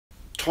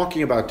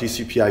talking about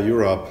DCPI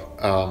Europe,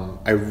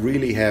 I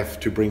really have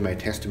to bring my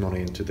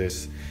testimony into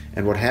this.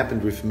 And what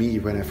happened with me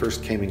when I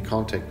first came in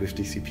contact with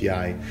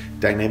DCPI,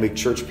 Dynamic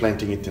Church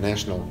Planting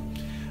International.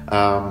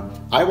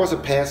 I was a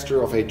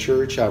pastor of a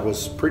church. I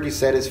was pretty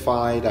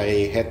satisfied.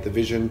 I had the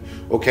vision.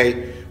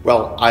 Okay,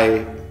 well,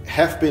 I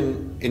have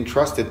been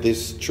entrusted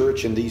this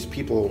church and these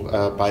people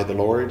by the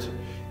Lord.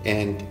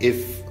 And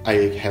if I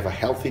have a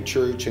healthy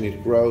church and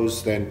it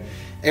grows, then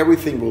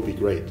everything will be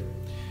great.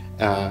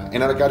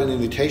 And I got an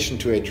invitation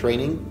to a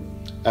training.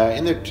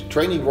 And the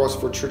training was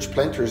for church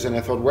planters. And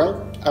I thought,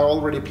 well, I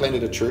already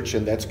planted a church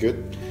and that's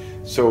good.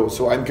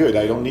 So I'm good.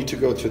 I don't need to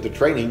go to the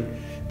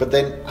training. But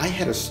then I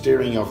had a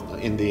stirring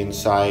in the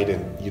inside,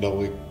 and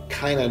I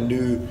kind of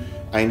knew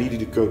I needed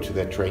to go to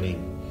that training.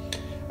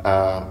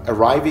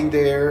 Arriving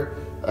there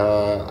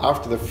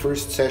after the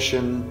first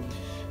session,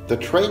 the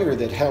trainer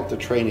that held the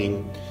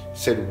training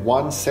said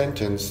one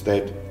sentence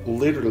that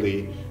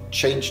literally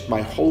changed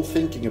my whole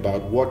thinking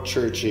about what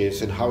church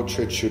is and how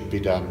church should be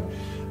done.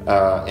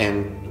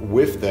 And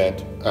with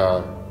that,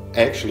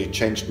 actually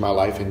changed my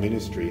life in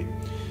ministry.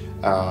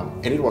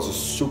 And it was a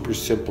super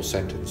simple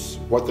sentence.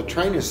 What the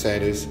trainer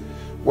said is,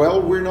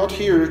 well, we're not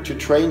here to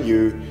train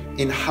you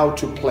in how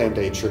to plant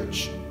a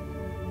church.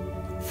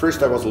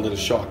 First, I was a little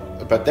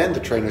shocked, but then the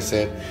trainer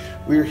said,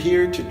 we're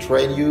here to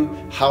train you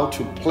how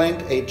to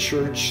plant a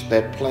church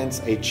that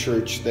plants a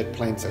church that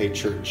plants a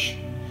church.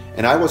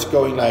 And I was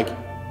going like,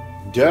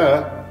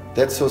 duh,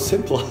 that's so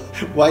simple.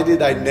 Why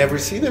did I never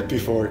see that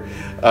before?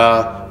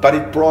 But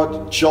it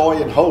brought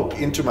joy and hope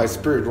into my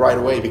spirit right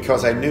away,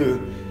 because I knew,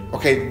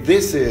 okay,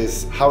 this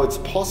is how it's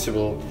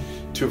possible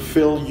to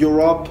fill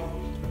Europe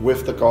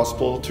with the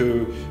gospel,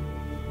 to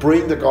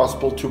bring the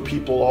gospel to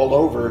people all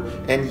over.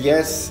 And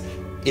yes,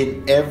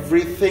 in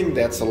everything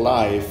that's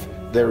alive,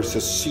 there is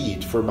a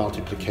seed for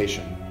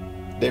multiplication.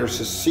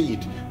 There's a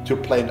seed to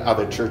plant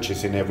other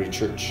churches in every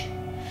church.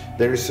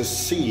 There is a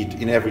seed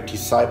in every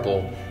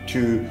disciple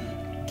to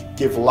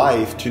give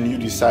life to new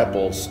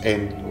disciples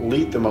and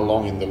lead them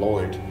along in the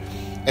Lord.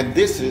 And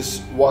this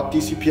is what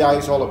DCPI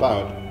is all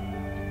about.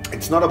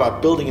 It's not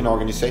about building an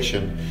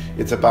organization.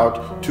 It's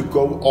about to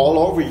go all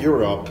over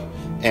Europe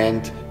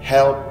and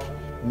help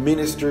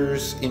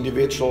ministers,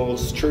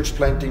 individuals, church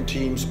planting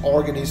teams,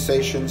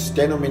 organizations,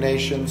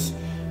 denominations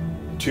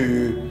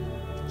to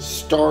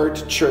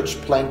start church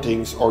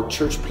plantings or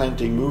church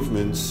planting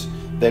movements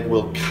that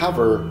will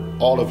cover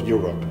all of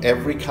Europe,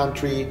 every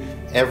country,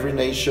 every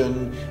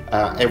nation,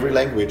 every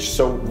language.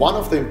 So one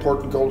of the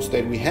important goals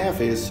that we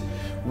have is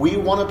we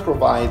want to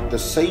provide the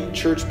same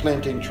church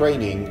planting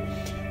training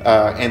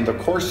and the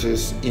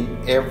courses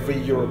in every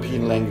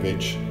European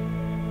language.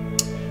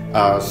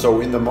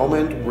 So in the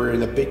moment, we're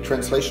in a big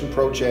translation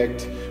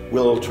project.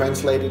 We'll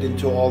translate it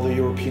into all the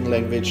European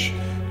language.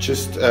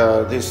 Just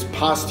this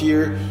past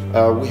year,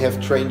 we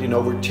have trained in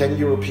over 10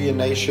 European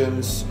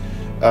nations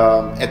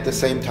at the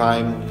same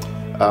time.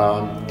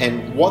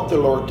 And what the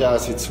Lord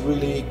does, it's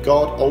really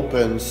God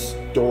opens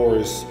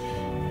doors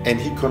and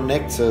He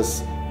connects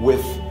us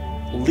with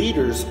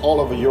leaders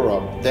all over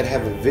Europe that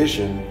have a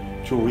vision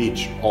to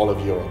reach all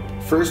of Europe.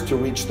 First to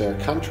reach their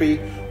country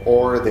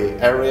or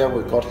the area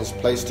where God has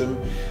placed them.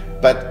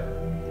 But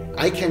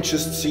I can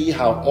just see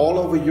how all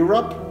over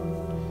Europe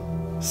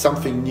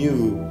something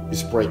new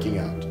is breaking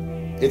out.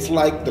 It's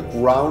like the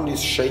ground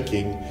is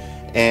shaking,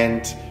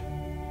 and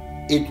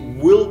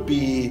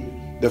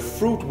the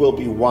fruit will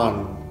be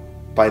won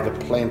by the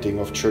planting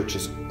of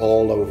churches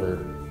all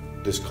over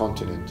this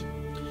continent.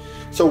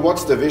 So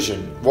what's the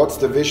vision? What's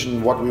the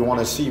vision, what we want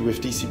to see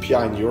with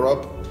DCPI in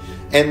Europe?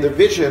 And the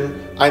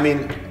vision,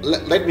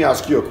 let me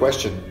ask you a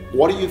question.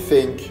 What do you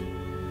think,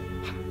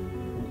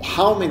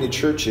 how many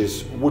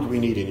churches would we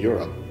need in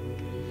Europe?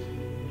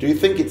 Do you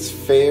think it's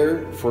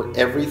fair for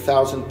every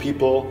 1,000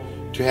 people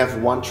to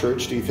have one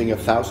church? Do you think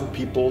 1,000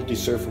 people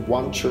deserve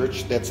one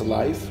church that's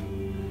alive?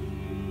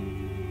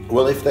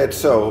 Well, if that's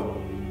so,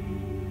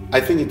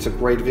 I think it's a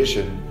great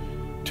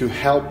vision to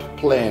help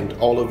plant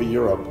all over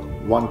Europe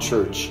one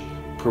church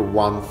per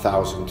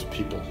 1,000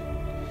 people.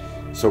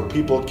 So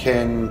people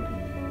can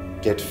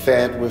get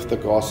fed with the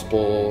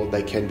gospel,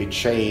 they can be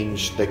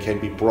changed, they can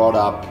be brought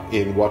up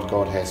in what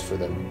God has for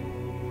them.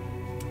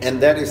 And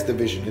that is the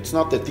vision. It's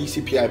not that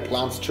DCPI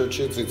plants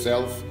churches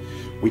itself.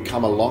 We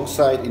come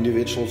alongside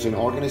individuals and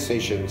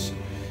organizations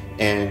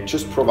and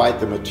just provide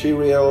the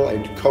material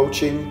and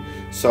coaching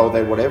so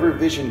that whatever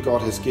vision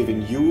God has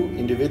given you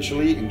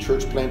individually in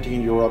church planting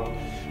in Europe,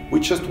 we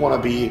just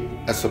want to be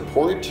a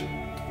support,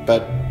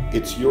 but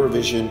it's your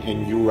vision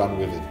and you run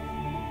with it.